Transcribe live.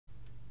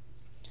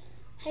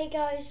Hey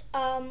guys,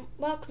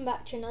 welcome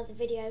back to another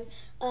video.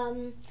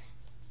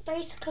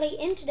 Basically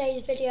in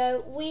today's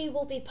video we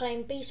will be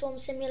playing Bee Swarm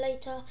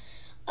Simulator.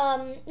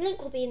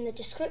 Link will be in the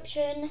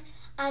description,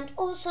 and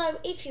also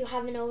if you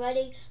haven't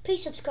already,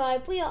 please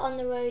subscribe. We are on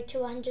the road to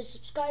 100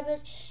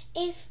 subscribers.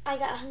 If I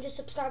get 100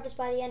 subscribers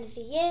by the end of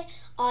the year,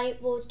 I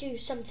will do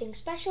something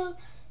special.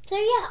 So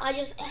yeah, I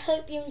just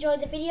hope you enjoy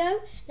the video.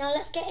 Now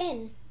let's get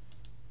in.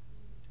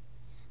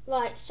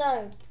 Right,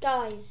 so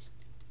guys,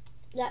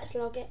 let's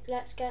log it.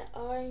 Let's get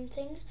our own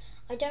things.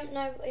 I don't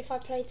know if I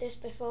played this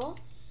before,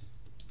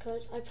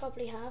 because I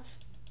probably have.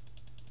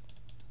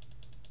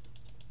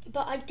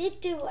 But I did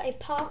do a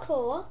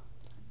parkour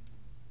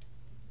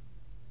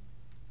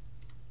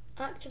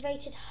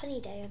activated Honey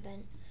Day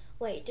event.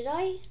 Wait, did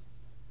I?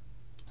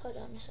 Hold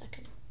on a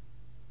second.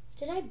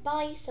 Did I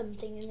buy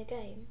something in the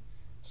game?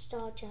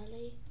 Star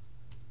Jelly.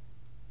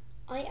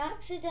 I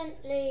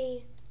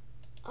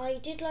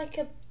did like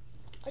a,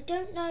 I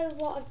don't know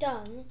what I've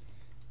done,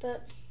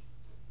 but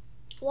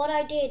what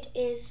I did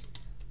is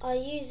I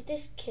used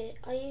this kit,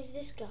 I used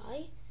this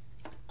guy.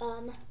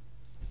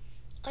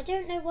 I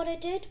don't know what I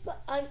did,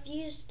 but I've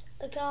used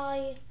a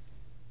guy,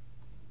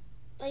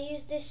 I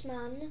used this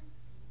man,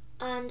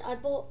 and I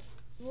bought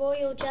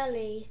royal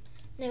jelly.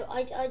 No,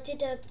 I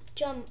did a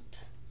jump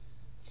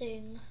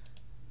thing.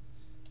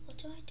 What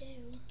do I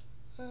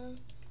do?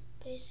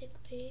 Basic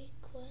Bee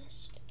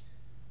quest.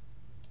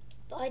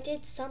 But I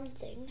did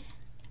something.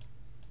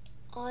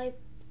 I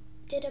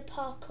did a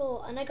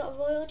parkour and I got a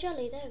royal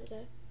jelly. There we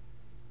go.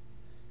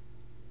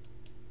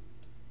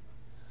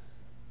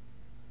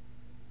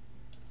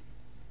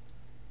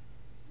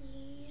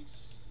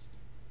 Yes.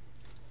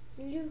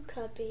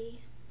 Luca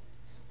Bee.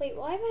 Wait,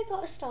 why have I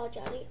got a star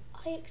jelly?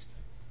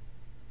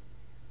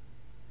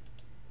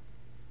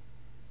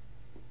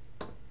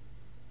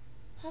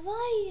 Have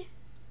I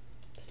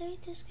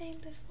played this game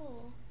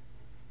before?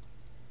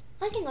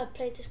 I think I've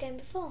played this game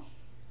before.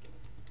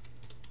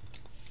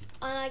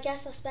 And I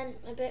guess I spent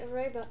a bit of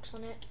Robux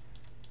on it.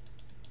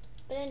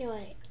 But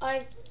anyway,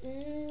 I've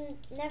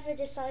never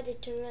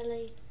decided to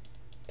really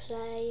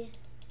play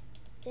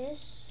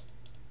this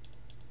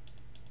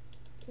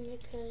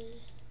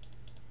because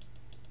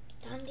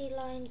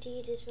Dandelion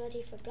Deed is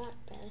ready for Black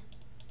Bear.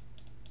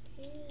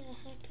 Who the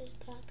heck is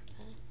Black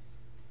Bear?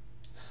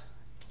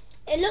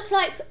 It looks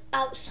like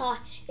outside.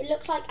 It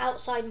looks like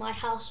outside my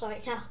house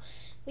right now.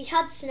 We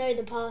had snow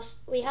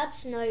we had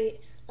snow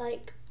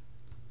like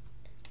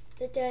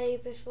the day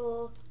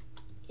before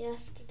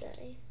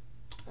yesterday,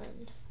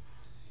 and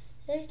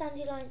those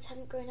dandelions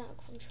haven't grown out of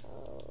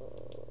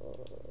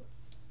control.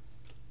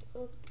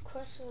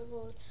 Quest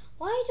reward.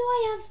 Why do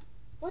I have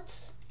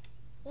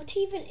what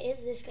even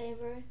is this game,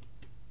 bro?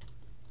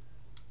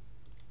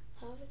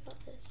 How have we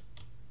got this?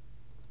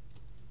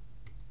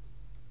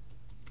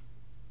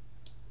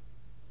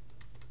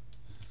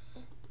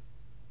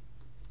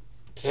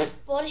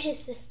 What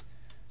is this?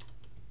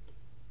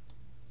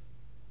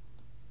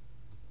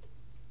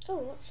 Oh,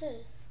 what's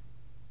this?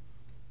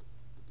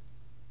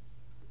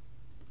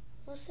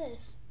 What's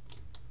this?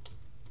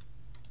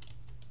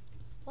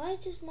 Why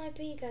does my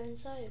bee go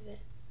inside of it?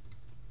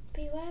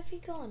 Bee, where have you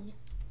gone?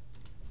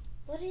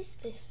 What is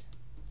this?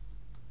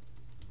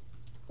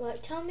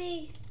 Right, tell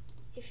me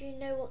if you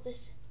know what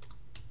this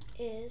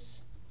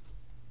is.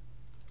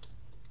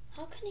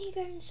 How can he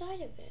go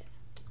inside of it?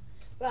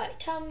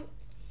 Right,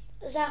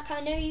 Zach, I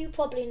know you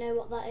probably know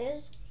what that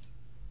is.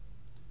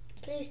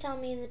 Please tell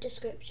me in the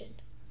description.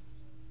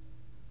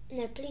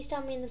 No, please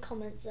tell me in the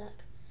comments,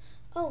 Zach.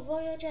 Oh,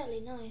 royal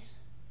jelly, nice.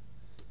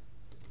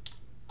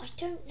 I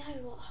don't know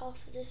what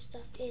half of this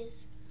stuff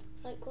is.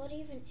 Like, what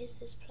even is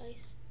this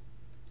place?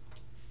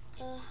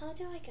 How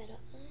do I get up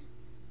there?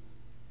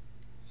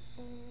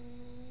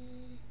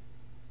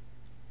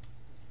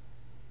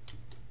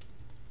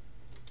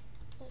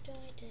 What do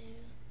I do?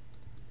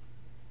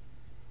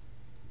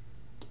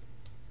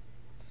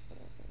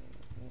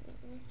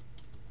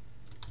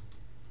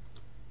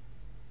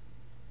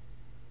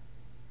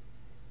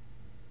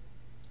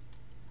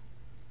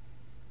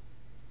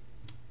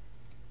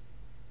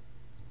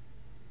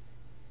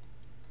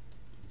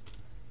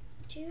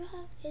 Do you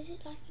have, is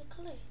it like a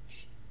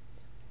glitch?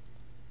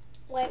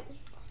 Wait,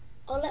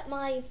 I'll let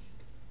my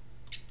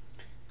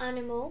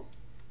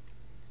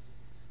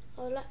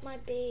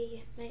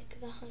bee make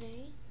the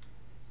honey.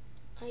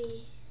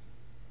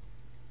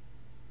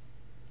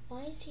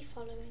 Why is he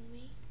following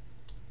me?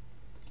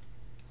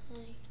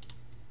 Hi.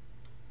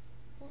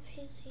 What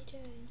is he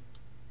doing?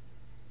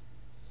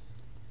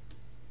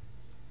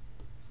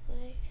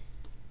 Wait.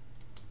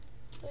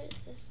 What is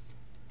this?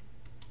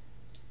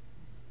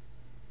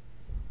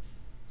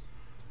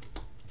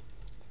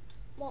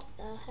 What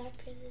the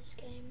heck is this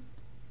game?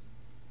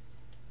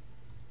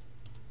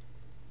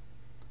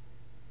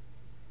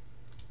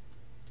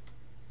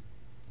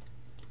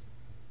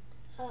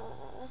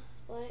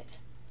 Wait.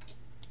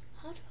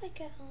 How do I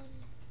get on?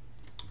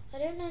 I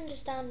don't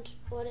understand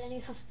what any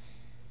of.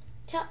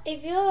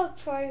 If you're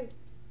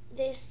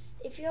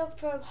a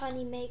pro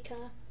honey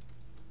maker,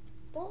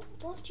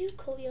 What do you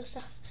call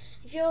yourself?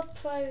 If you're a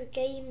pro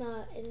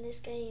gamer in this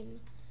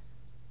game,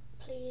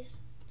 please,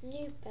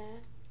 Noob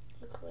Bear,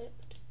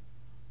 equipped.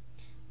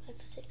 Buy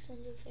for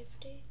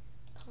 650.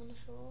 Can't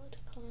afford.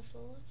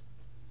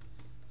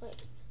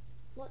 Wait,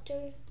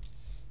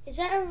 is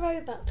there a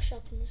Robux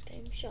shop in this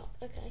game? Shop,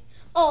 okay.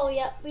 Oh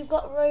yeah, we've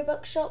got a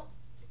Robux shop.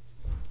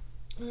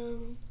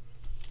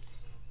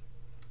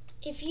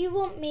 If you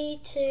want me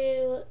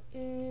to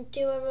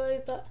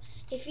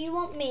if you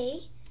want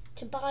me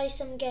to buy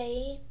some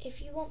game,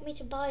 if you want me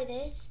to buy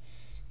this,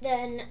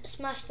 then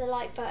smash the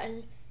like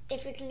button.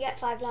 If we can get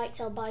 5 likes,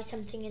 I'll buy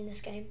something in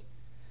this game.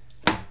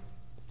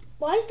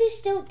 Why is this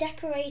still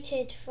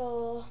decorated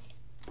for...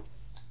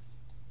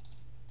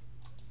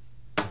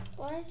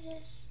 Why is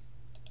this...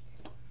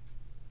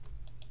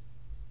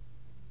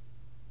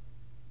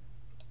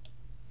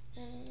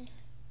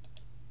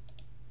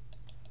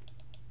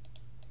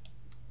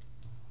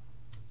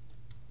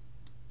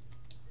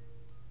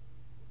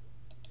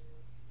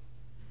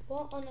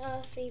 What on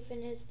earth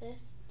even is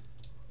this?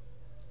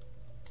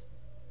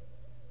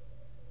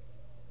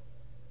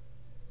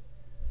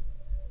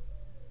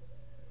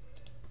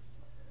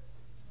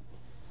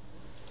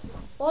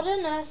 What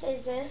on earth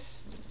is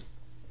this?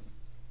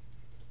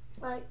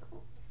 Like,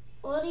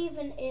 what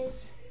even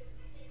is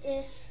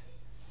this?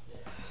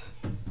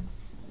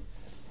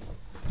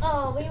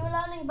 Oh, we were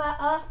learning about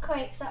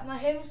earthquakes at my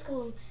home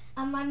school,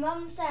 and my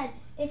mum said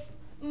if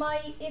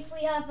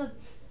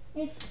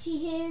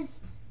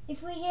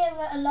we hear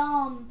an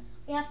alarm,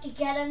 we have to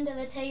get under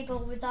the table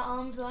with our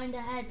arms behind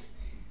our head.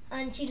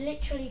 And she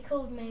literally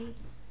called me.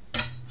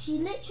 She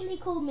literally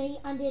called me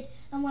and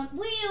went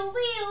wheel,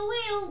 wheel,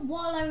 wheel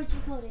while I was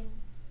recording.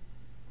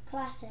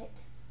 Classic.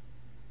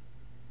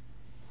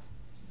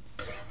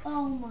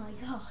 Oh my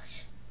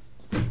gosh.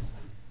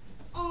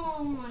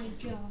 Oh my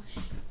gosh.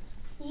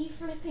 Are you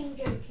flipping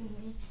joking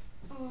me?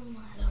 Oh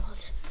my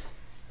lord.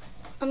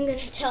 I'm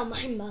gonna tell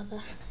my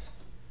mother.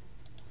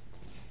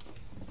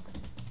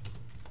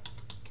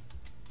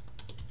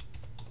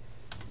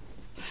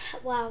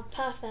 Wow,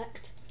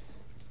 perfect.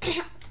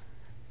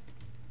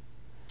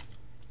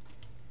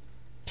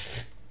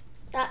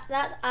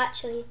 That's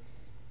actually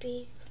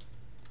big.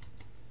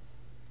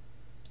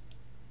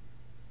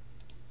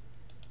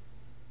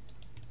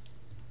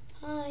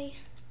 Hi.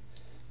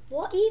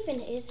 What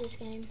even is this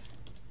game?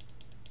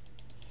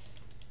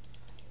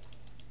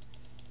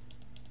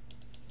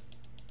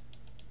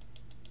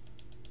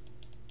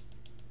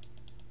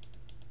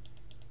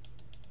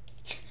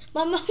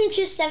 My mum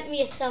just sent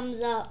me a thumbs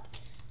up.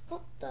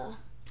 What the?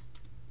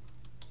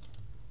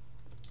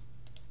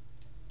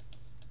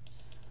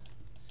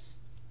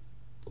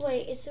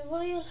 Wait, is the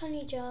royal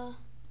honey jar?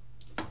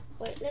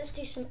 Wait, let's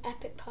do some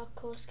epic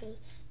parkour skills.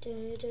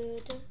 Da da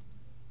da.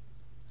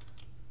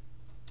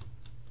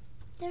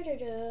 Da da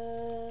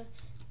da.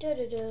 Da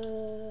da da.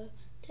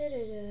 Da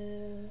da da.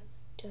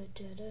 Da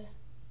da da.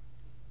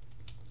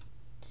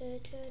 Da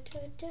da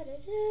da da da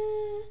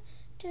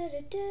da da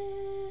da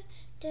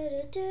da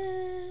da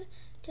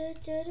da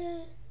da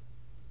da.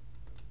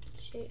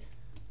 Shoot.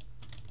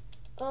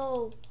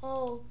 Oh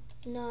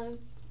no.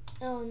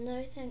 Oh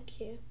no, thank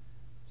you,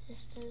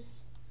 sisters.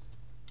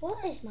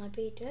 What is my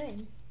bee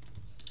doing?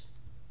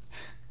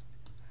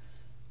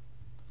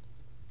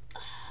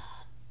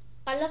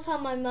 I love how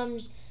my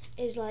mum's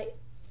is like,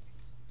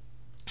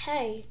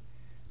 hey,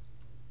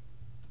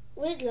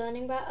 we're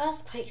learning about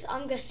earthquakes.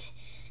 I'm going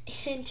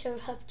to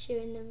interrupt you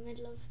in the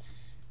middle of...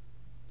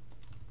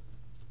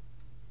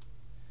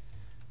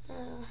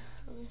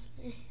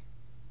 honestly.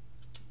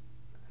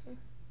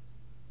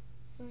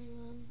 My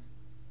mum.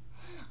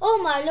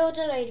 Oh my lord,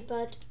 a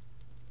ladybird.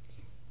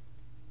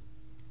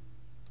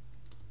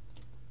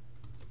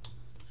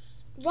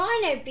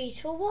 Rhino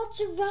beetle? What's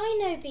a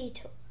rhino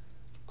beetle?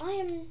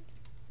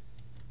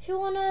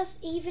 Who on earth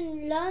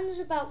even learns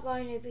about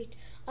rhino beetle?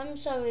 I'm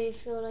sorry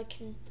if you're like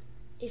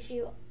if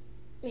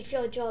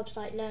your job's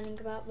like learning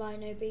about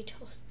rhino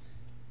beetles.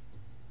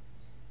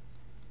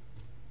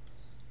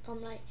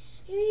 I'm like,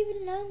 who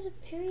even learns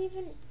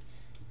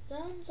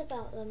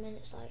about them? And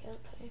it's like,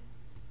 okay,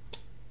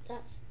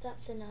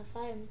 that's enough.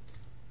 I am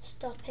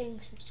stopping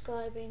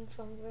subscribing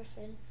from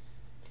Griffin.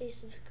 Please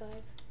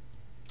subscribe.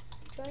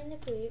 Join the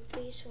group,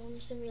 Bee Swarm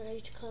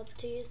Simulator Club,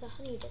 to use the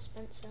honey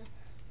dispenser.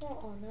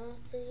 What on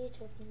earth are you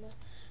talking about?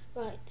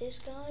 Right, this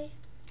guy.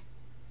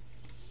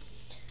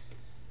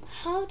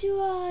 How do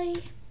I...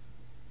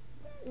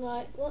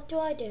 Right, what do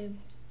I do?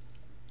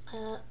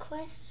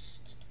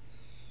 Quest.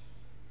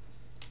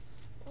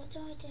 What do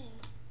I do?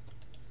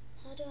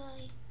 How do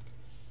I...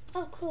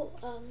 Oh, cool.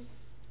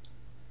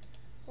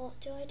 What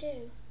do I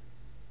do?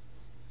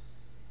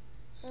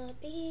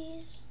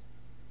 Bees.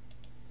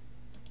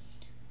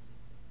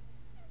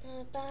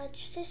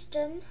 Badge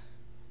system.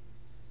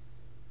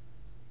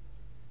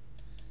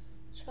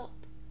 Shop.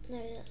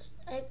 No, that's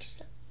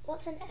eggs.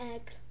 What's an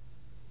egg?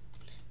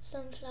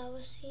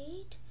 Sunflower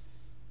seed.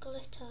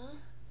 Glitter.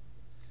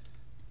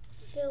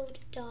 Filled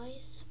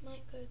dice.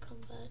 Micro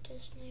converter.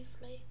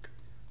 Snowflake.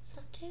 Is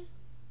that two?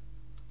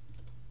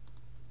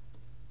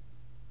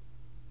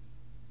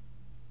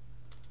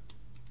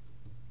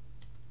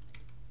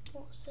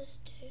 What's this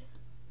do?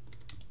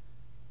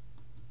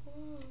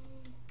 Oh.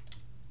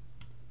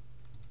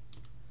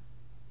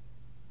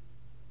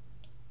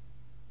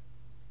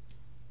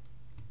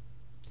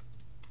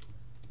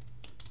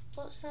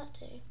 What's that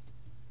do?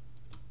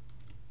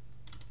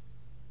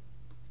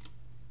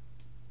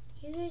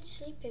 You go to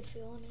sleep if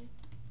you want to.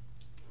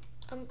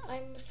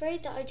 I'm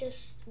afraid that I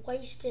just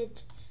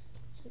wasted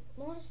some.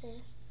 What is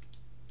this?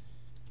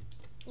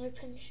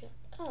 Open shop.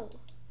 Oh.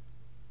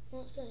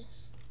 What's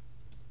this?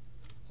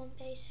 One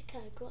basic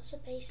egg. What's a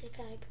basic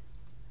egg?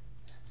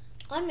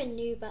 I'm a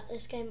noob at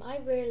this game. I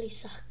really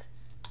suck.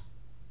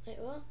 Wait,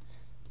 what?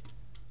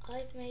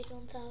 I've made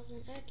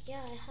 1,000 egg.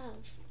 Yeah, I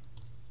have.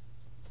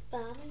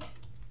 Bam.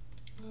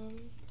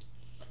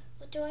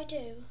 What do I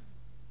do?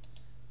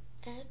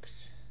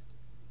 Eggs.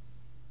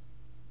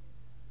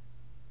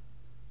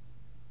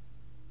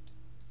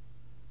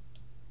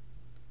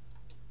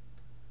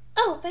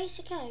 Oh,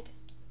 basic egg.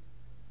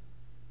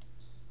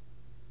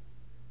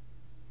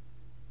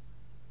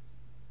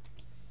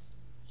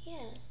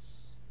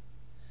 Yes.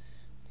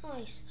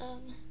 Nice.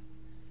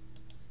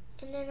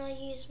 And then I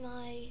use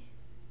my.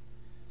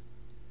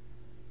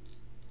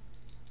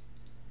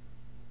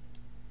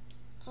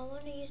 I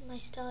want to use my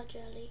star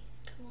jelly.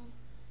 Come on.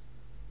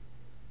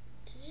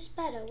 Is this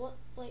better? What?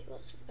 Wait,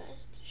 what's the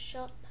best?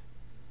 Shop.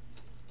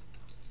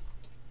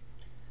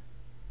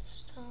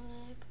 Star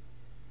egg.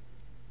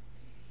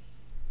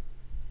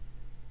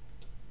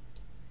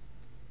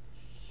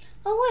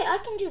 Oh wait, I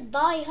can just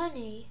buy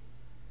honey.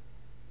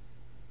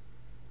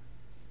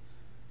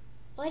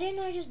 Why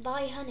didn't I just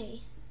buy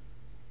honey?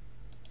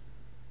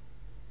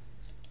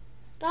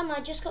 Bam, I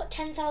just got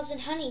 10,000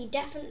 honey.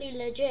 Definitely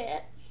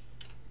legit.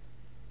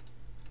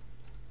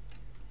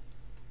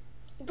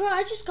 Bro,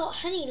 I just got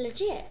honey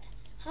legit.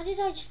 How did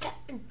I just get...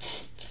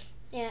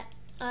 yeah,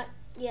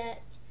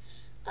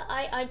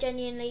 I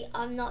genuinely,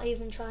 I'm not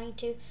even trying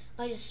to.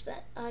 I just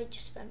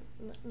spent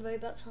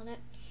Robux on it.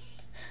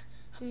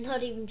 I'm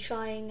not even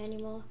trying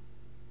anymore.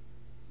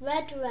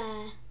 Red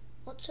rare.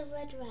 What's a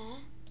red rare?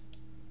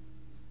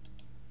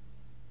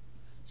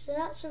 So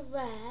that's a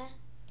rare,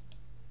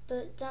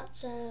 but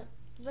that's a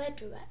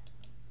red rare.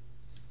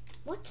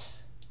 What?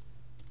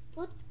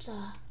 What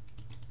the?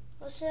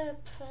 What's a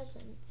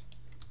present?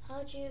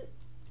 How do you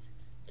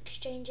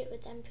exchange it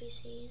with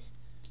NPCs?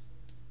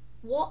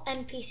 What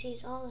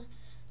NPCs are there?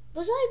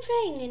 Was I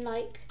playing in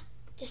like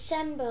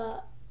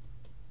December?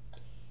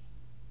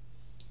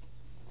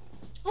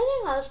 I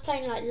think I was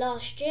playing like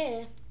last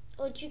year.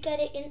 Or did you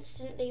get it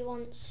instantly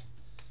once?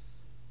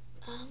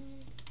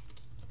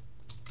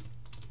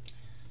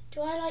 Do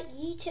I like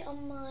yeet it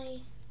on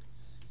my...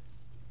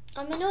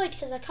 I'm annoyed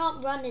because I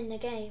can't run in the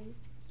game.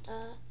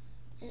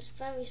 It's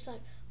very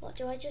slow. What,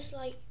 do I just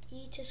like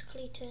yeetus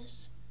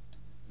cletus?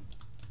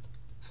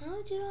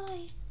 How do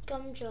I...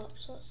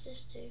 Gumdrops, what's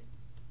this do?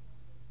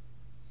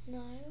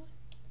 No.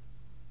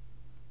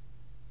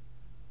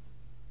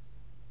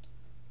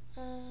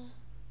 Oh,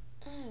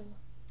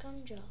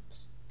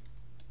 gumdrops.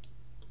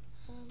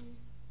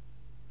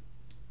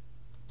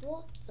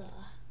 What the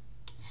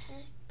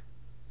heck?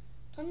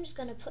 I'm just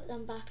gonna put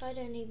them back. I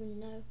don't even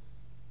know.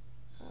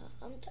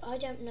 I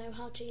don't know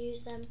how to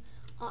use them.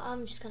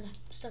 I'm just gonna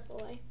step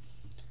away.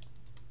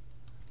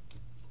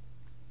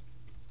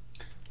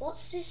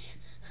 What's this?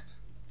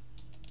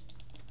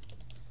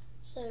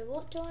 So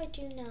what do I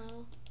do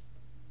now?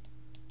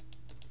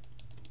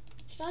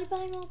 Should I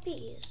buy more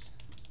bees?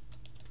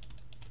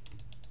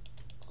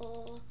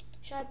 Or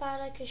should I buy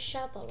like a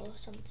shovel or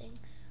something?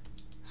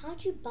 How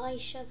do you buy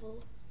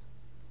shovel?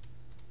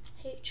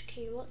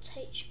 HQ, what's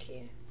HQ?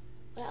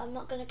 Wait, I'm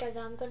not gonna go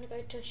there, I'm gonna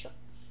go to a shop.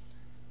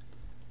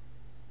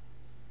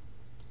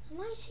 Am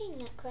I seeing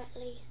that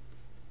correctly?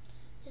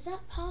 Is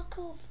that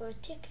parkour for a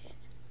ticket?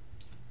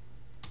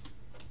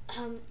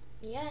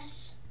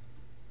 Yes.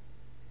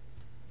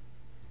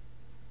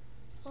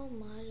 Oh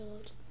my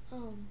lord.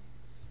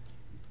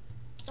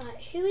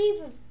 Right, who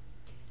even...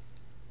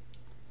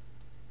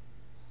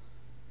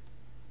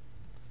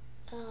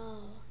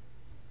 Oh.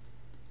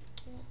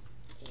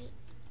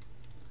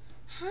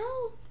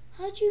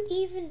 How do you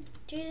even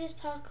do this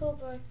parkour,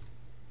 bro?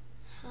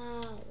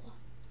 How?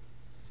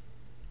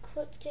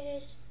 Equipped.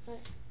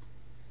 Right.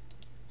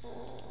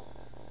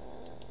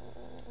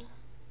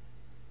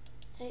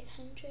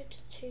 800,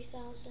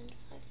 2,000,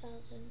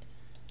 5,000.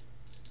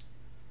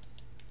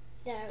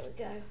 There we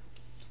go.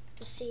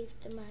 Received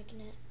the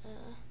magnet.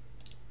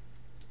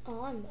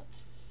 Oh, I'm a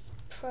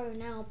pro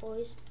now,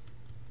 boys.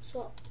 That's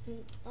what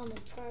I'm a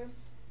pro.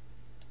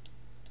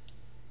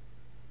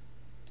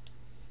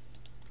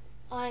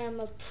 I am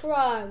a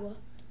pro.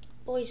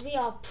 Boys, we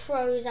are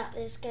pros at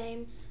this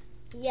game.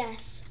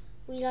 Yes,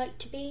 we like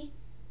to be.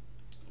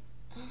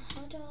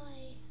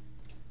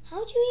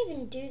 How do you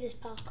even do this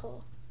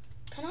parkour?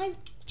 Can I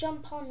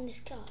jump on this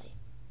guy?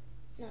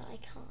 No, I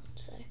can't,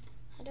 so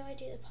how do I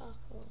do the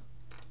parkour?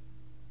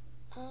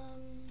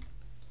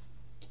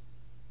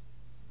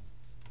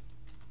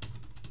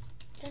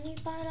 Can you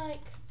buy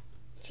like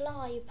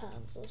fly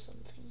perms or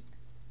something?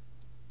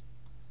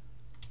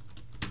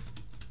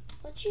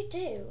 What do you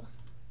do?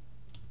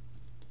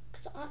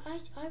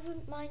 because I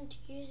wouldn't mind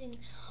using.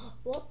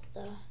 What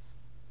the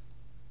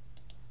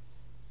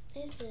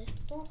is this?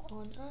 What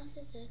on earth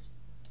is this?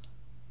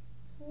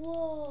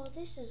 Whoa,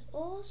 this is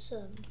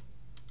awesome.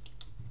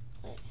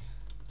 Wait.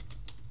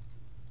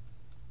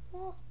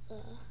 What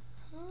the?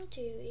 How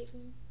do you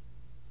even?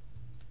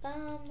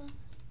 Bam,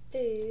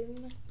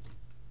 boom,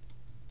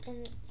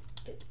 and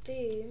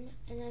boom,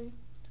 and then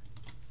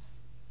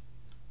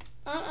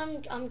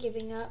I'm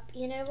giving up.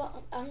 You know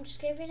what? I'm just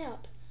giving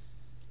up.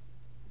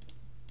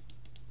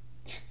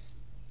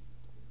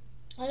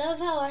 I love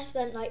how I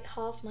spent like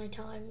half my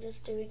time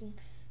just doing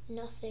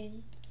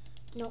nothing,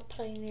 not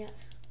playing it.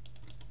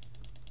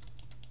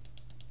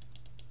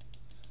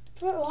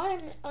 Bro,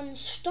 I'm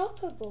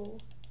unstoppable.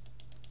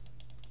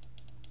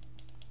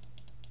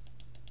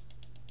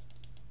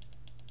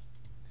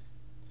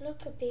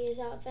 Lookaby is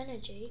out of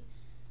energy.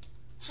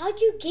 How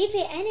do you give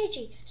it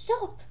energy?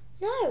 Stop!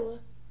 No!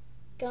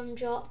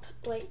 Gumdrop.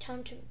 Wait,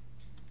 time to...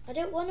 I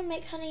don't want to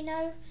make honey,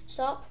 no.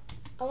 Stop.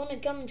 I want a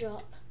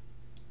gumdrop.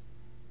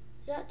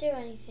 Does that do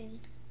anything?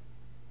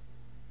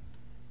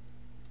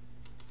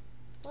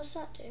 What's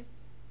that do?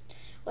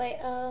 Wait,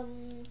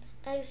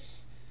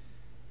 eggs...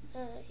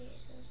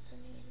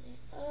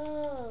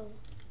 Oh.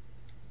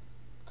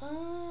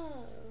 Oh.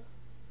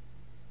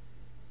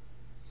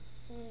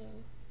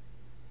 Oh.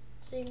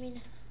 So you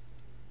mean...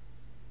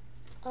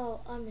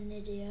 Oh, I'm an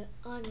idiot.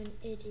 I'm an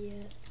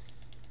idiot.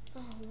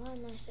 Oh, why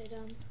am I so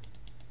dumb?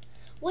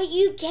 Wait,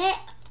 you get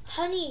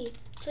honey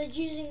for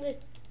using the...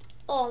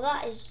 Oh,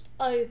 that is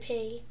OP.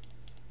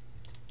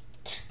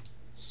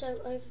 So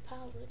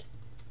overpowered.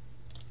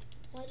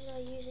 Why did I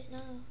use it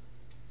now?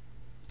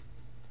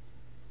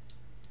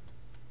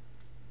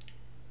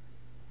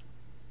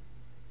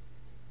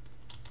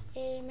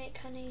 Hey, make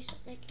honey, stop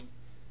making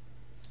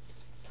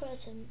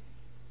present.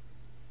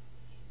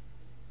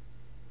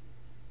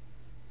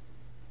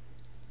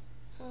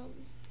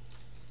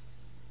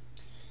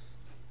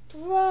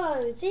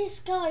 Bro,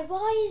 this guy,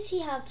 why does he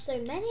have so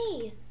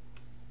many?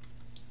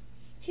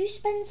 Who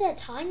spends their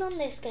time on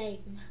this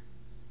game?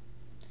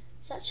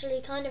 It's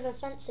actually kind of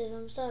offensive,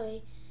 I'm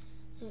sorry.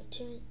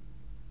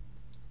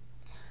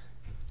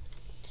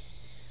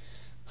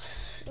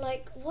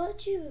 Like, how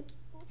do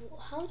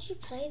you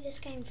play this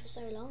game for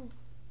so long?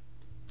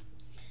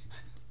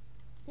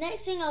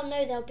 Next thing I'll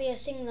know, there'll be a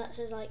thing that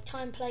says like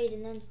time played,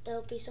 and then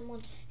there'll be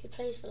someone who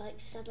plays for like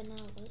 7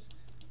 hours.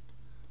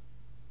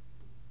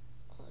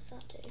 What's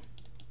that do?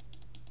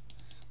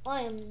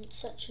 I am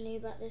such a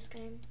noob at this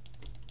game.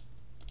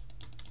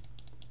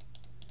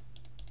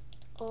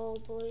 Oh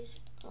boys,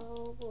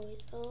 oh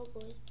boys, oh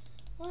boys.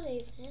 What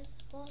even is,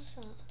 what's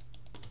that?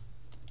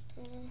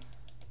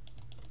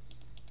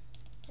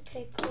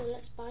 Okay, cool,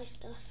 let's buy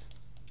stuff.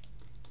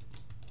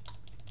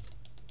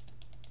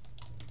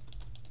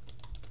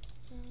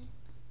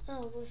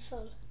 Oh, we're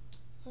full.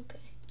 Okay.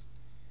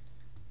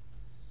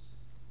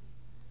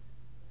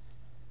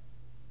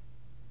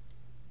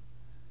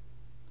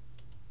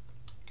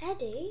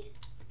 Eddie?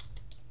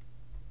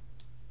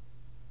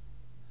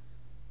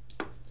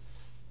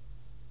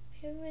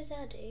 Who is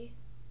Eddie?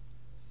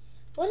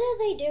 What are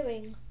they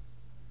doing?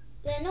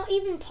 They're not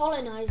even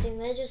pollinizing,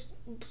 they're just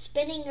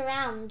spinning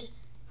around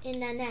in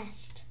their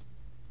nest.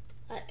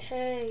 Like,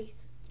 hey,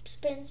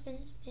 spin,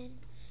 spin, spin.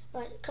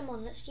 Right, come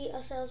on, let's yeet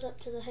ourselves up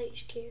to the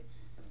HQ.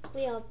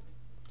 We are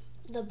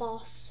the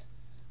boss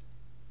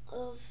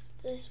of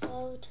this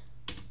world.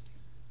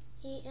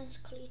 Eat us,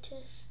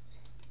 Cletus.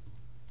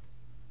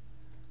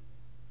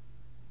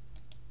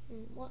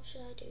 What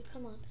should I do?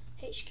 Come on,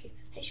 HQ,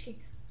 HQ.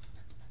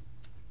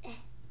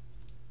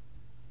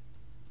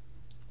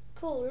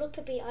 Cool,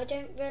 Lookaby, I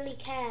don't really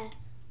care,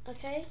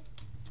 okay?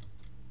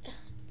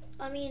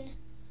 I mean,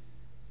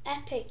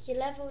 epic, you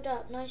leveled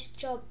up, nice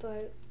job,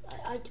 bro.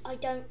 I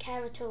don't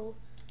care at all.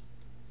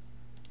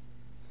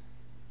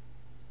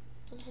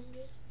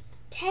 100.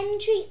 10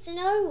 treats,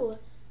 no!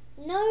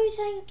 No,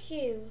 thank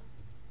you.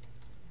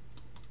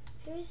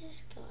 Who is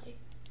this guy?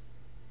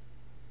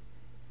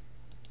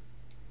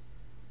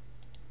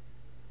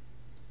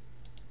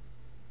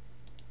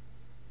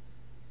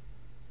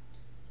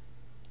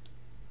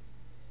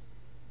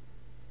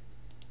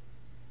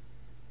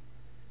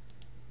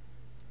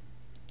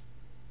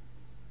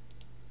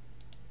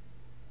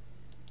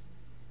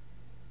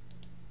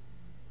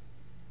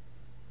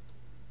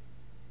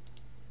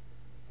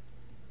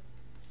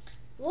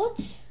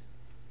 What?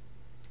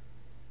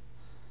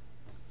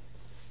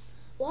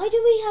 Why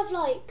do we have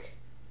like...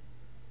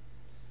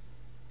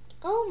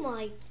 Oh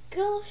my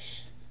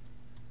gosh.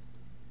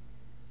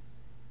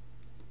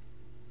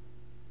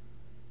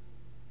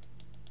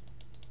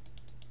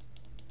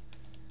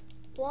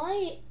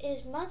 Why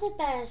is Mother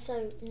Bear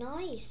so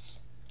nice?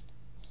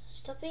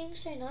 Stop being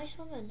so nice,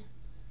 woman.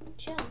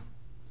 Chill.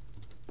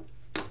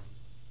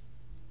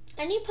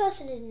 Any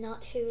person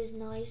who is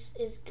nice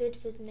is good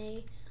with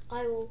me.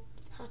 I will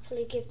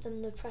happily give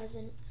them the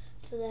present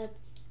for their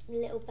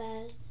little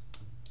bears.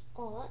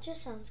 Oh, that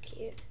just sounds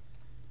cute.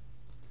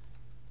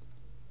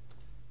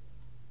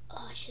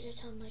 Oh, I should have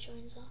turned my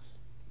joins off.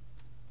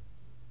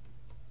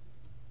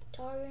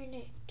 Darn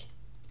it.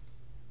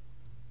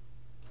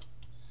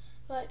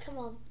 Right, come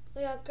on.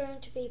 We are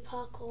going to be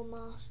parkour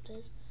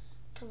masters.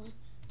 Come on.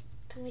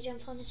 Can we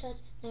jump on his head?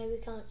 No, we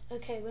can't.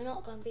 Okay, we're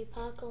not going to be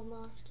parkour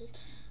masters.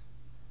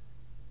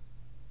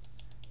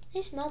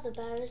 This mother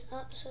bear is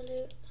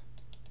absolute.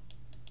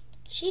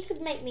 She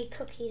could make me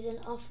cookies and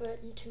offer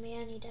it to me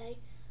any day.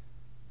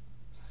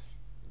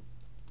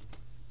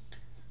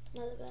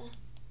 Mother bear.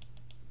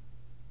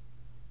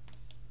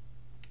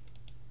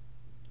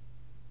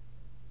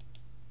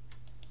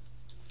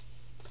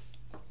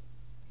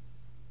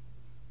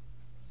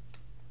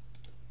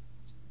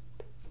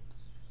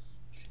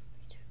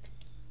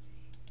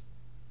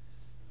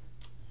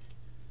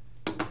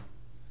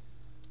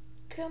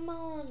 Come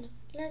on,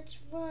 let's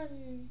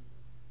run.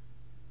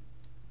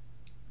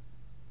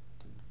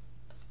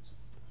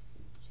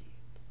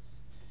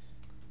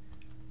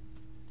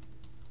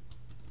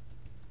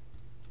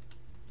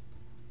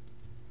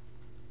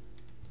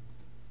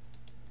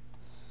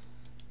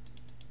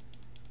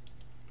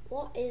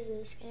 What is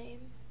this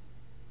game?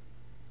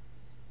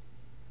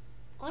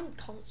 I'm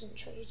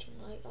concentrating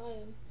like I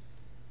am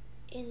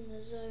in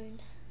the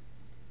zone.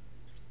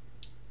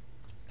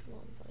 Come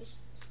on, boys,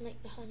 let's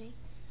make the honey.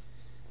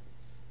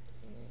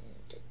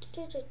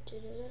 Let's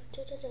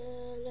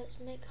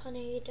make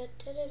honey.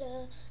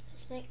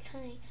 Let's make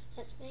honey.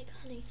 Let's make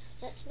honey.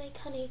 Let's make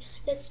honey.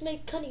 Let's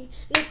make honey.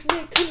 Let's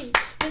make honey.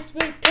 Let's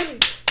make honey.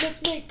 Let's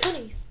make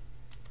honey.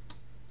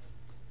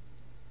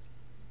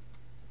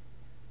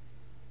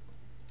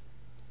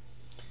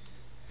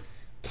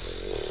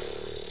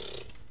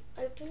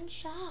 Open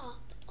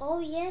shop.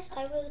 Oh yes,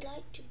 I would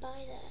like to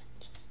buy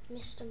that,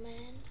 Mr.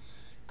 Man.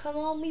 Come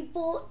on, we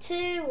bought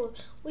two.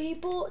 We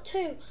bought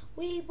two.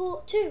 We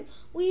bought two.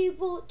 We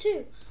bought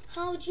two.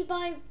 How would you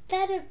buy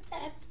better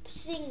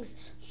things?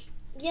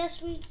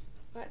 Yes, we.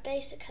 Right,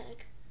 basic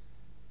egg.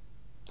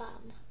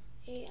 Bam.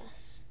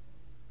 Yes.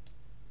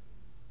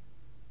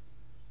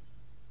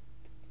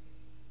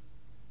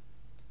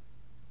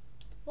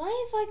 Why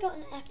have I got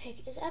an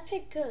epic? Is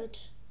epic good?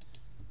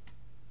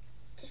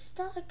 Is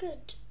that a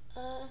good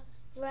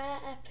rare,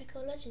 epic,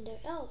 or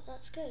legendary? Oh,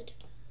 that's good.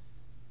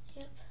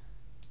 Yep.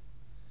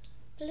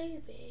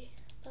 Blue bee,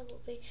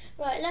 bumblebee.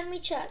 Right, let me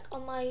check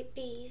on my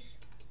bees.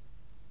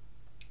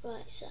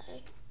 Right, so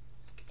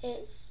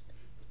it's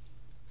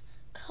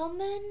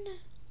common,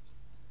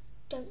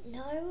 don't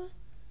know,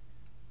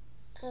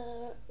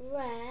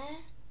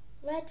 rare,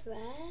 red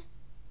rare,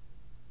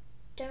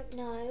 don't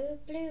know,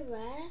 blue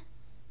rare,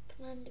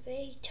 commander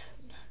bee,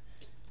 don't know.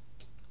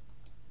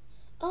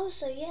 Oh,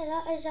 so yeah,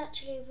 that is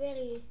actually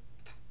really.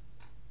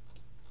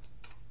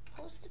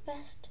 What's the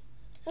best?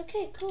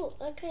 Okay, cool.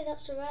 Okay,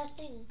 that's a rare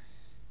thing.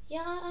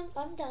 Yeah,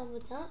 I'm down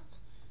with that.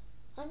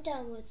 I'm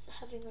down with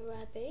having a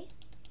rare bee.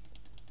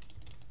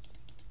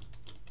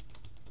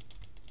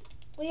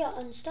 We are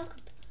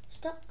unstoppable.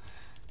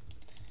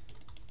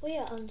 We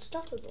are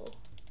unstoppable.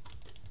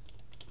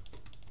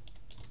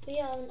 We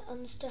are an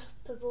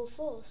unstoppable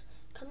force.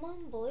 Come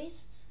on,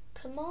 boys.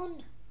 Come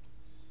on.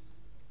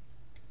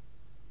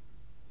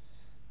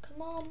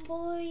 Come on,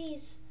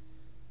 boys.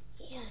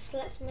 Yes,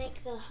 let's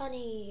make the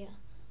honey.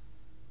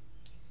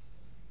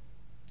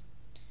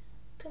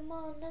 Come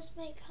on, let's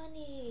make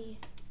honey.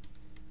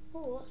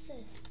 Oh, what's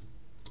this?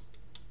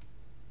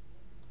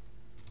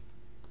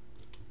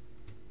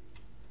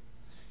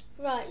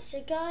 Right,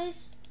 so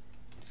guys,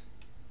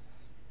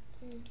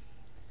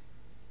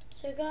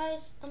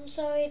 I'm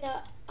sorry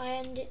that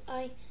I'm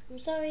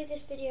sorry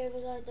this video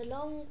was either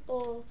long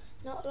or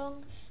not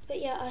long, but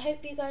yeah, I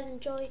hope you guys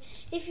enjoy.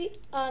 If you,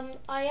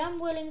 I am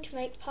willing to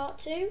make part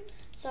 2,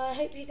 so I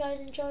hope you guys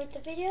enjoyed the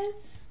video.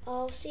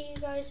 I'll see you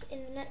guys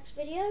in the next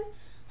video.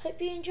 Hope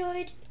you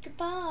enjoyed.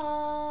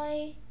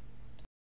 Goodbye.